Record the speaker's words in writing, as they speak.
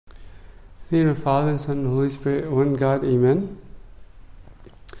In the name of the Father, and Son, and Holy Spirit, one God, Amen.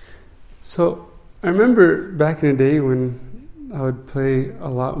 So, I remember back in the day when I would play a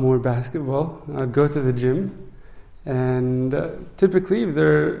lot more basketball. I'd go to the gym, and typically, if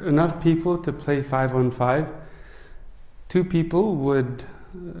there are enough people to play 5-on-5, 2 people would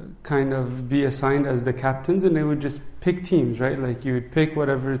kind of be assigned as the captains, and they would just pick teams, right? Like you would pick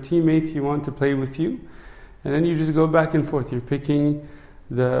whatever teammates you want to play with you, and then you just go back and forth. You're picking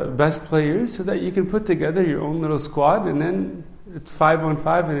the best players so that you can put together your own little squad, and then it's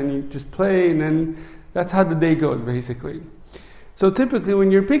 5-on-5, and then you just play, and then that's how the day goes, basically. So typically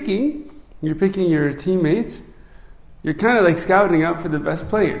when you're picking your teammates, you're kind of like scouting out for the best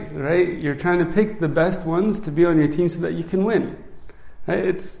players, right? You're trying to pick the best ones to be on your team so that you can win, right?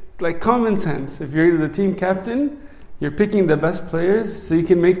 It's like common sense. If you're the team captain, you're picking the best players so you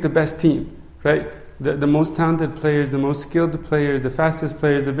can make the best team, right? The most talented players, the most skilled players, the fastest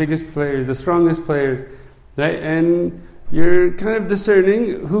players, the biggest players, the strongest players, right? And you're kind of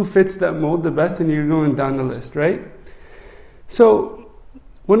discerning who fits that mold the best, and you're going down the list, right? So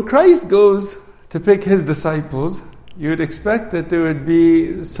when Christ goes to pick his disciples, you would expect that there would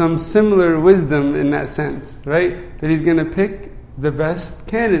be some similar wisdom in that sense, right? That he's going to pick the best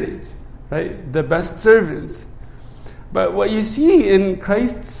candidates, right? The best servants. But what you see in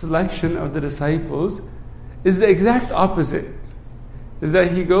Christ's selection of the disciples is the exact opposite. Is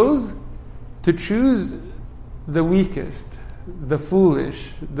that he goes to choose the weakest, the foolish,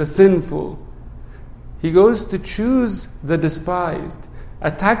 the sinful. He goes to choose the despised,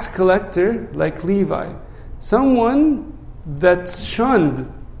 a tax collector like Levi, someone that's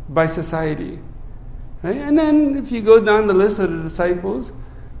shunned by society. Right? And then if you go down the list of the disciples,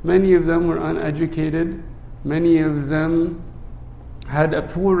 many of them were uneducated. Many of them had a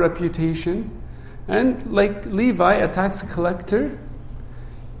poor reputation. And like Levi, a tax collector,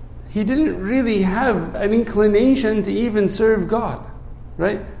 he didn't really have an inclination to even serve God,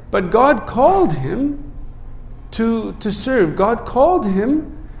 right? But God called him to serve. God called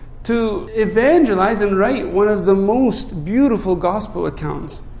him to evangelize and write one of the most beautiful gospel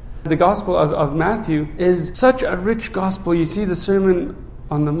accounts. The Gospel of Matthew is such a rich gospel. You see the Sermon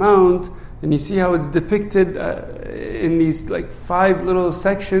on the Mount, and you see how it's depicted in these like 5 little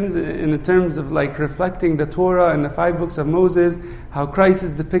sections in the terms of like reflecting the Torah and the 5 books of Moses, how Christ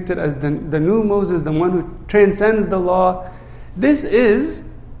is depicted as the new Moses, the one who transcends the law. This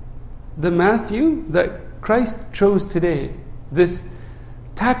is the Matthew that Christ chose today, this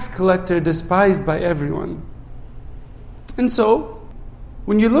tax collector despised by everyone. And so,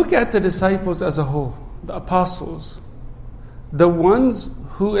 when you look at the disciples as a whole, the apostles, the ones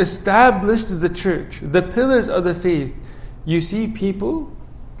who established the church, the pillars of the faith, you see people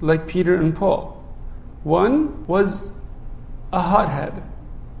like Peter and Paul. One was a hothead,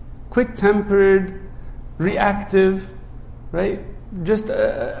 quick-tempered, reactive, right? Just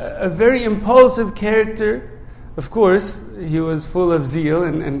a very impulsive character. Of course, he was full of zeal,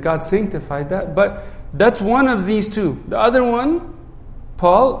 and God sanctified that. But that's one of these 2. The other one,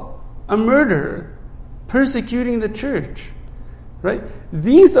 Paul, a murderer, persecuting the church. Right?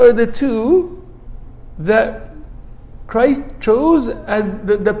 These are the 2 that Christ chose as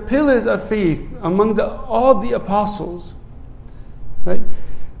the pillars of faith among all the apostles. Right?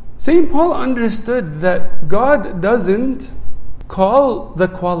 St. Paul understood that God doesn't call the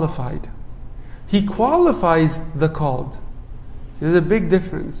qualified. He qualifies the called. There's a big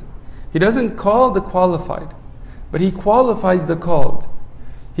difference. He doesn't call the qualified, but he qualifies the called.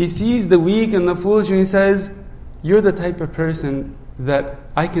 He sees the weak and the foolish, and he says, you're the type of person that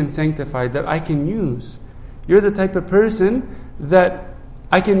I can sanctify, that I can use. You're the type of person that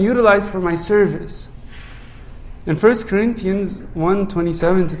I can utilize for my service. In 1 Corinthians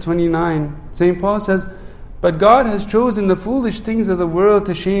 1:27-29, St. Paul says, but God has chosen the foolish things of the world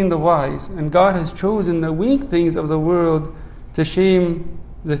to shame the wise, and God has chosen the weak things of the world to shame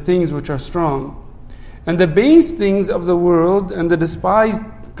the things which are strong. And the base things of the world and the despised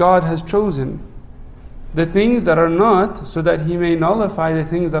God has chosen, the things that are not, so that he may nullify the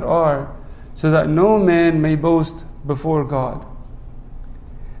things that are, so that no man may boast before God.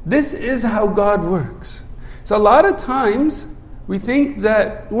 This is how God works. So a lot of times we think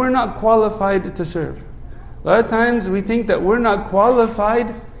that we're not qualified to serve. A lot of times we think that we're not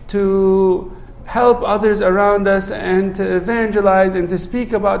qualified to help others around us and to evangelize and to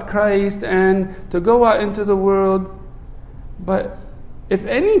speak about Christ and to go out into the world. But if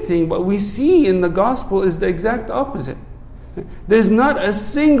anything, what we see in the gospel is the exact opposite. There's not a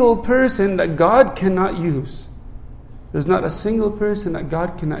single person that God cannot use. There's not a single person that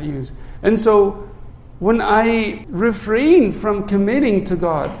God cannot use. And so, when I refrain from committing to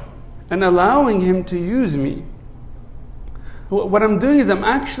God and allowing Him to use me. What I'm doing is I'm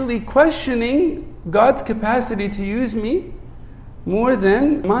actually questioning God's capacity to use me more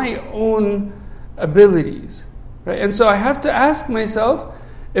than my own abilities. Right? And so I have to ask myself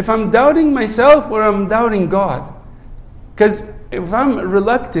if I'm doubting myself or I'm doubting God. Because if I'm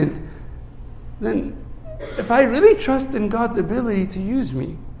reluctant, then if I really trust in God's ability to use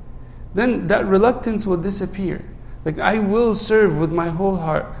me, then that reluctance will disappear. Like, I will serve with my whole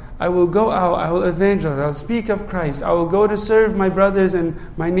heart. I will go out, I will evangelize, I will speak of Christ, I will go to serve my brothers and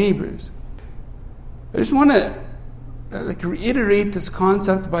my neighbors. I just want to reiterate this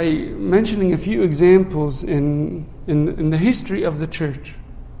concept by mentioning a few examples in the history of the church.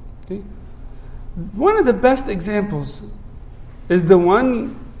 Okay? One of the best examples is the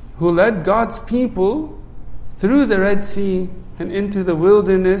one who led God's people through the Red Sea and into the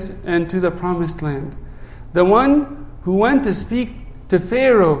wilderness and to the promised land. The one who went to speak to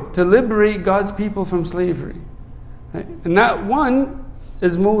Pharaoh to liberate God's people from slavery. Right? And that one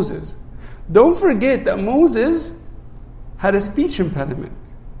is Moses. Don't forget that Moses had a speech impediment.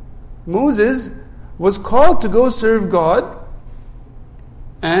 Moses was called to go serve God,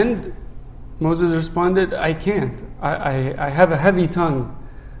 and Moses responded, I can't. I have a heavy tongue.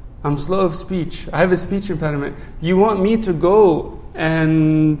 I'm slow of speech. I have a speech impediment. You want me to go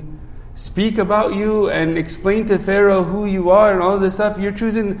and speak about you and explain to Pharaoh who you are and all this stuff? You're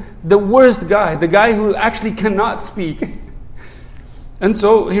choosing the worst guy, the guy who actually cannot speak. And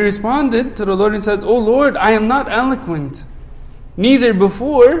so he responded to the Lord and said, O Lord, I am not eloquent, neither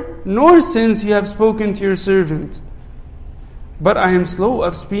before nor since you have spoken to your servant, but I am slow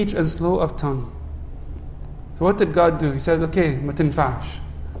of speech and slow of tongue. So what did God do? He says, okay, ma tinfash.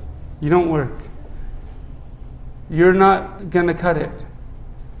 You don't work. You're not going to cut it.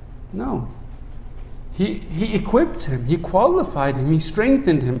 No. He equipped him. He qualified him. He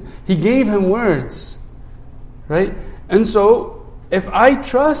strengthened him. He gave him words. Right? And so, if I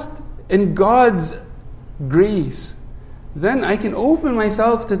trust in God's grace, then I can open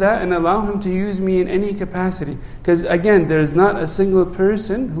myself to that and allow Him to use me in any capacity. Because again, there is not a single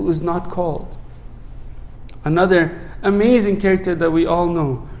person who is not called. Another amazing character that we all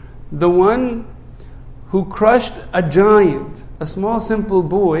know, the one who crushed a giant, a small simple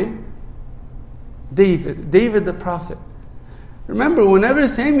boy, David the prophet. Remember, whenever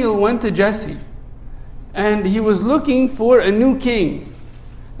Samuel went to Jesse and he was looking for a new king,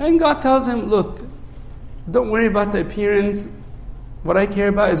 and God tells him, look, don't worry about the appearance. What I care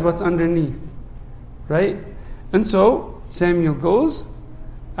about is what's underneath. Right? And so Samuel goes,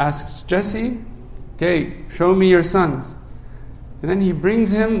 asks Jesse, okay, show me your sons. And then he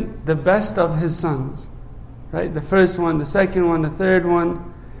brings him the best of his sons. Right? The first one, the second one, the third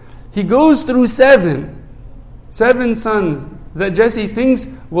one. He goes through seven sons that Jesse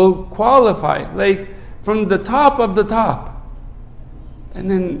thinks will qualify, like from the top of the top. And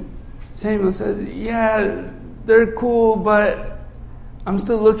then Samuel says, yeah, they're cool, but I'm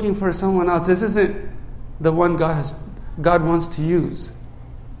still looking for someone else. This isn't the one God wants to use.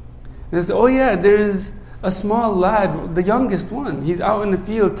 And they say, oh yeah, there's a small lad, the youngest one. He's out in the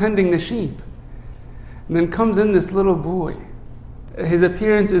field tending the sheep. And then comes in this little boy. His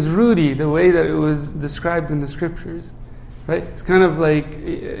appearance is ruddy, the way that it was described in the scriptures. Right? It's kind of like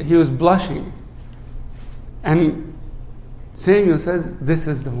he was blushing. And Samuel says, this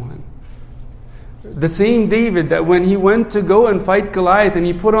is the one. The same David that when he went to go and fight Goliath and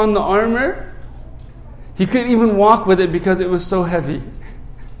he put on the armor, he couldn't even walk with it because it was so heavy.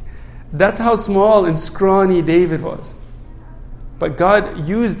 That's how small and scrawny David was. But God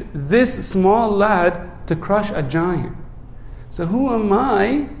used this small lad to crush a giant. So who am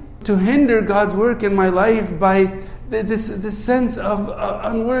I to hinder God's work in my life by this sense of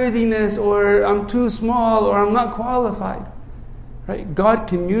unworthiness, or I'm too small, or I'm not qualified? Right? God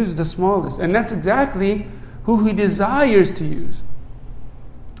can use the smallest. And that's exactly who He desires to use.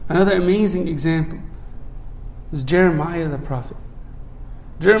 Another amazing example is Jeremiah the prophet.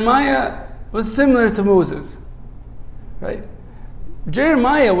 Jeremiah was similar to Moses. Right?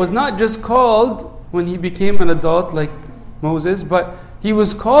 Jeremiah was not just called when he became an adult like Moses, but he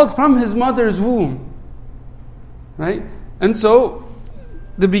was called from his mother's womb. Right? And so,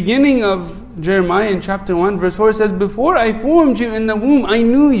 the beginning of Jeremiah in chapter 1 verse 4 says, before I formed you in the womb, I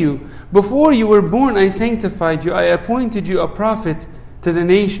knew you. Before you were born, I sanctified you. I appointed you a prophet to the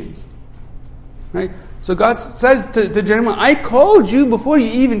nations. Right? So God says to Jeremiah, I called you before you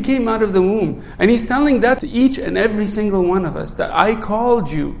even came out of the womb. And He's telling that to each and every single one of us, that I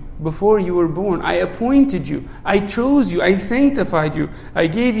called you before you were born. I appointed you. I chose you. I sanctified you. I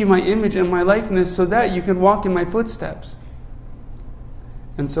gave you my image and my likeness so that you can walk in my footsteps.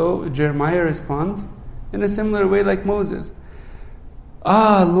 And so Jeremiah responds in a similar way like Moses.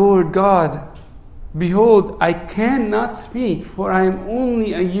 Ah, Lord God, behold, I cannot speak, for I am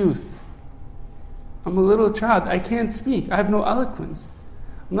only a youth. I'm a little child. I can't speak. I have no eloquence.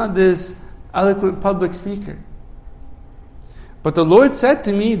 I'm not this eloquent public speaker. But the Lord said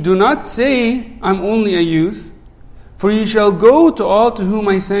to me, do not say, I'm only a youth, for you shall go to all to whom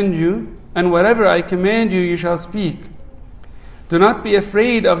I send you, and whatever I command you, you shall speak. Do not be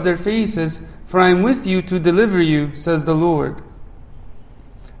afraid of their faces, for I am with you to deliver you, says the Lord.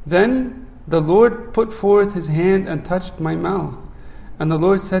 Then the Lord put forth his hand and touched my mouth. And the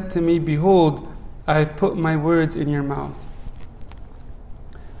Lord said to me, behold, I have put my words in your mouth.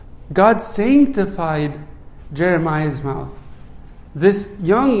 God sanctified Jeremiah's mouth. This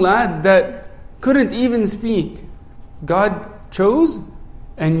young lad that couldn't even speak, God chose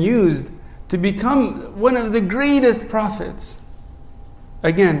and used to become one of the greatest prophets.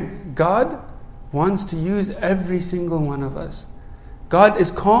 Again, God wants to use every single one of us. God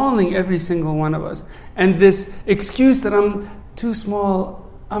is calling every single one of us. And this excuse that I'm too small,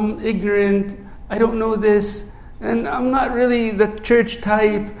 I'm ignorant, I don't know this, and I'm not really the church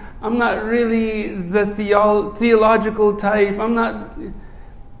type, I'm not really the theological type,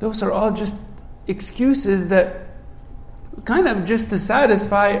 those are all just excuses that kind of just to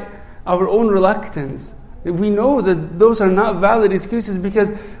satisfy our own reluctance. We know that those are not valid excuses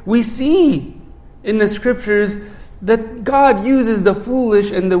because we see in the scriptures that God uses the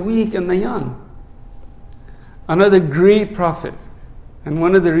foolish and the weak and the young. Another great prophet, and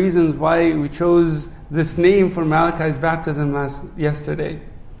one of the reasons why we chose this name for Malachi's baptism yesterday,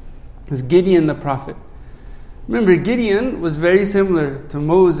 is Gideon the prophet. Remember, Gideon was very similar to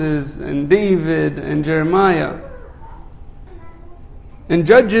Moses and David and Jeremiah. In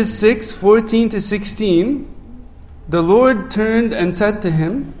Judges 6:14-16, the Lord turned and said to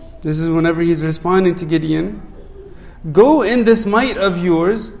him, this is whenever he's responding to Gideon, go in this might of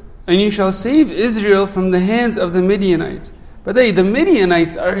yours, and you shall save Israel from the hands of the Midianites. But the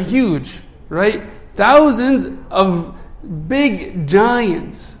Midianites are huge, right? Thousands of big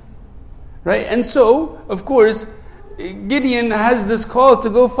giants, right? And so, of course, Gideon has this call to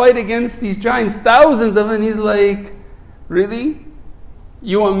go fight against these giants, thousands of them. He's like, really?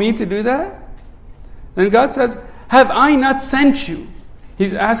 You want me to do that? And God says, have I not sent you?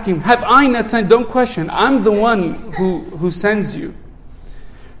 He's asking, have I not sent? Don't question. I'm the one who sends you.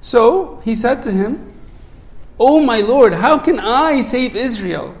 So he said to him, oh my Lord, how can I save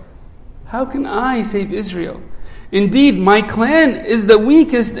Israel? How can I save Israel? Indeed, my clan is the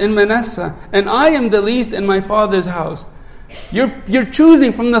weakest in Manasseh, and I am the least in my father's house. You're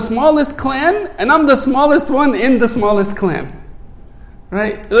choosing from the smallest clan, and I'm the smallest one in the smallest clan.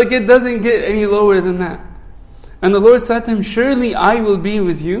 Right? Like, it doesn't get any lower than that. And the Lord said to him, surely I will be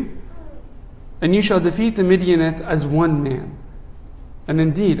with you, and you shall defeat the Midianites as one man. And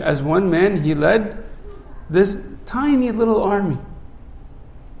indeed, as one man, he led this tiny little army,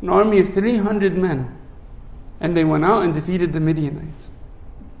 an army of 300 men. And they went out and defeated the Midianites.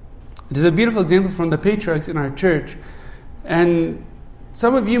 It is a beautiful example from the patriarchs in our church. And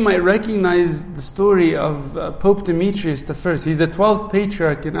some of you might recognize the story of Pope Demetrius I. He's the 12th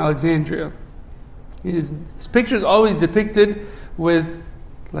patriarch in Alexandria. His picture is always depicted with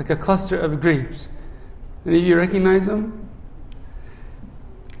like a cluster of grapes. Any of you recognize him?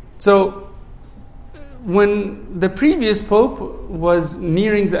 So, when the previous pope was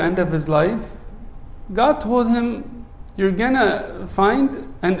nearing the end of his life, God told him, you're going to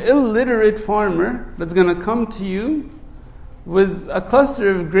find an illiterate farmer that's going to come to you with a cluster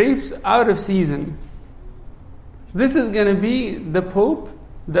of grapes out of season. This is going to be the pope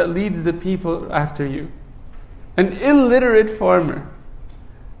that leads the people after you. An illiterate farmer.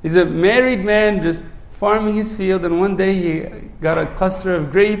 He's a married man just farming his field, and one day he got a cluster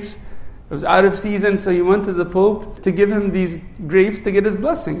of grapes. It was out of season, so he went to the pope to give him these grapes to get his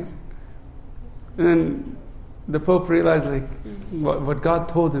blessings. And then the Pope realized what God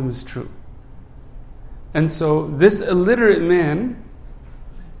told him is true. And so this illiterate man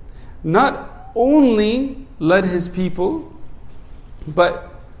not only led his people,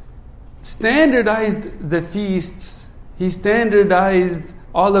 but standardized the feasts. He standardized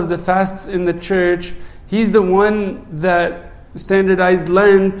all of the fasts in the church. He's the one that standardized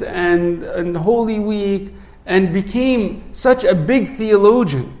Lent and Holy Week and became such a big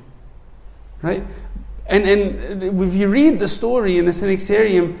theologian. Right? And if you read the story in the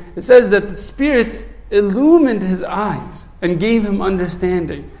Synaxarium, it says that the Spirit illumined his eyes and gave him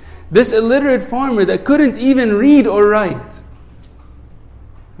understanding. This illiterate farmer that couldn't even read or write.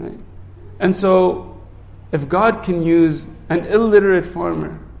 Right? And so, if God can use an illiterate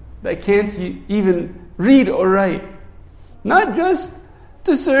farmer that can't even read or write. Not just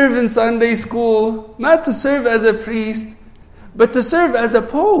to serve in Sunday school, not to serve as a priest, but to serve as a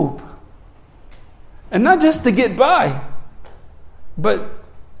pope. And not just to get by, but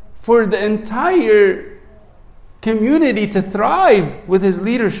for the entire community to thrive with his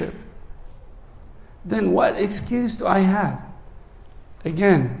leadership. Then what excuse do I have?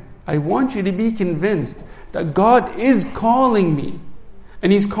 Again, I want you to be convinced that God is calling me.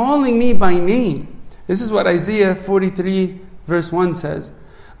 And He's calling me by name. This is what Isaiah 43 verse 1 says.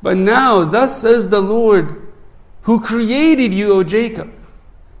 But now, thus says the Lord, who created you, O Jacob.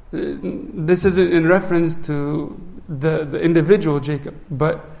 This isn't in reference to the individual Jacob,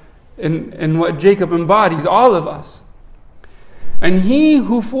 but in what Jacob embodies, all of us. And He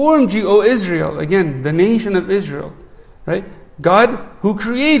who formed you, O Israel, again, the nation of Israel, right? God who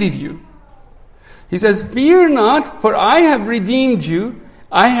created you. He says, fear not, for I have redeemed you.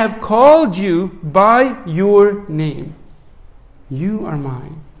 I have called you by your name. You are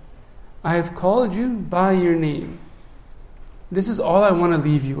mine. I have called you by your name. This is all I want to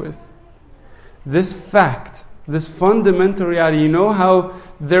leave you with. This fact, this fundamental reality. You know how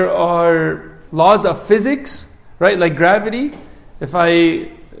there are laws of physics, right? Like gravity. If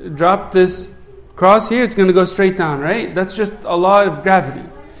I drop this cross here, it's going to go straight down, right? That's just a law of gravity.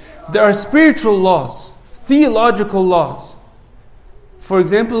 There are spiritual laws, theological laws. For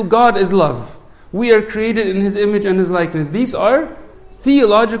example, God is love. We are created in His image and His likeness. These are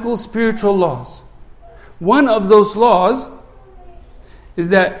theological, spiritual laws. One of those laws is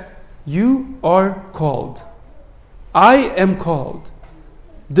that you are called. I am called.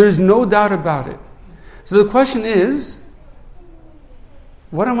 There's no doubt about it. So the question is,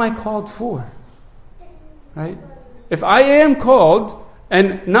 what am I called for? Right? If I am called,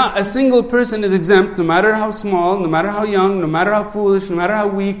 and not a single person is exempt, no matter how small, no matter how young, no matter how foolish, no matter how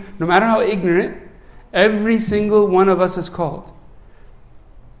weak, no matter how ignorant, every single one of us is called.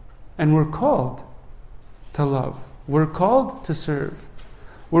 And we're called to love. We're called to serve.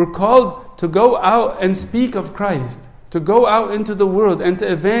 We're called to go out and speak of Christ, to go out into the world and to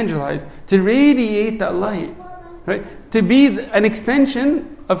evangelize, to radiate that light, right? To be an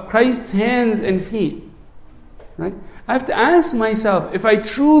extension of Christ's hands and feet, right? I have to ask myself if I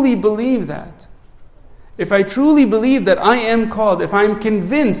truly believe that. If I truly believe that I am called, if I'm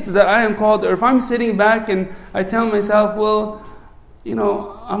convinced that I am called, or if I'm sitting back and I tell myself, well, you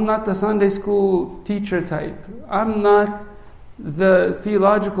know, I'm not the Sunday school teacher type. I'm not the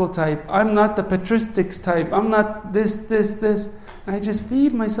theological type. I'm not the patristics type. I'm not this. And I just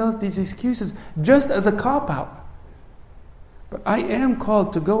feed myself these excuses just as a cop-out. But I am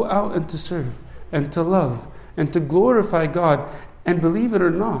called to go out and to serve and to love and to glorify God. And believe it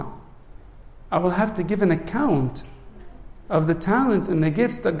or not, I will have to give an account of the talents and the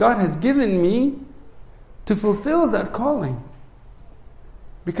gifts that God has given me to fulfill that calling.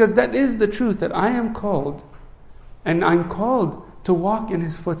 Because that is the truth, that I am called, and I'm called to walk in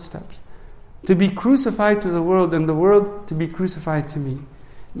His footsteps, to be crucified to the world, and the world to be crucified to me.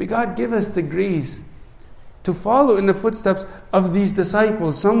 May God give us the grace to follow in the footsteps of these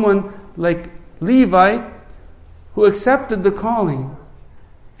disciples, someone like Levi, who accepted the calling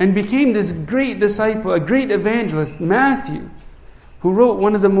and became this great disciple, a great evangelist, Matthew, who wrote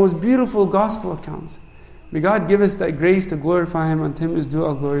one of the most beautiful gospel accounts. May God give us that grace to glorify Him. Unto Him is due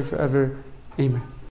all glory forever. Amen.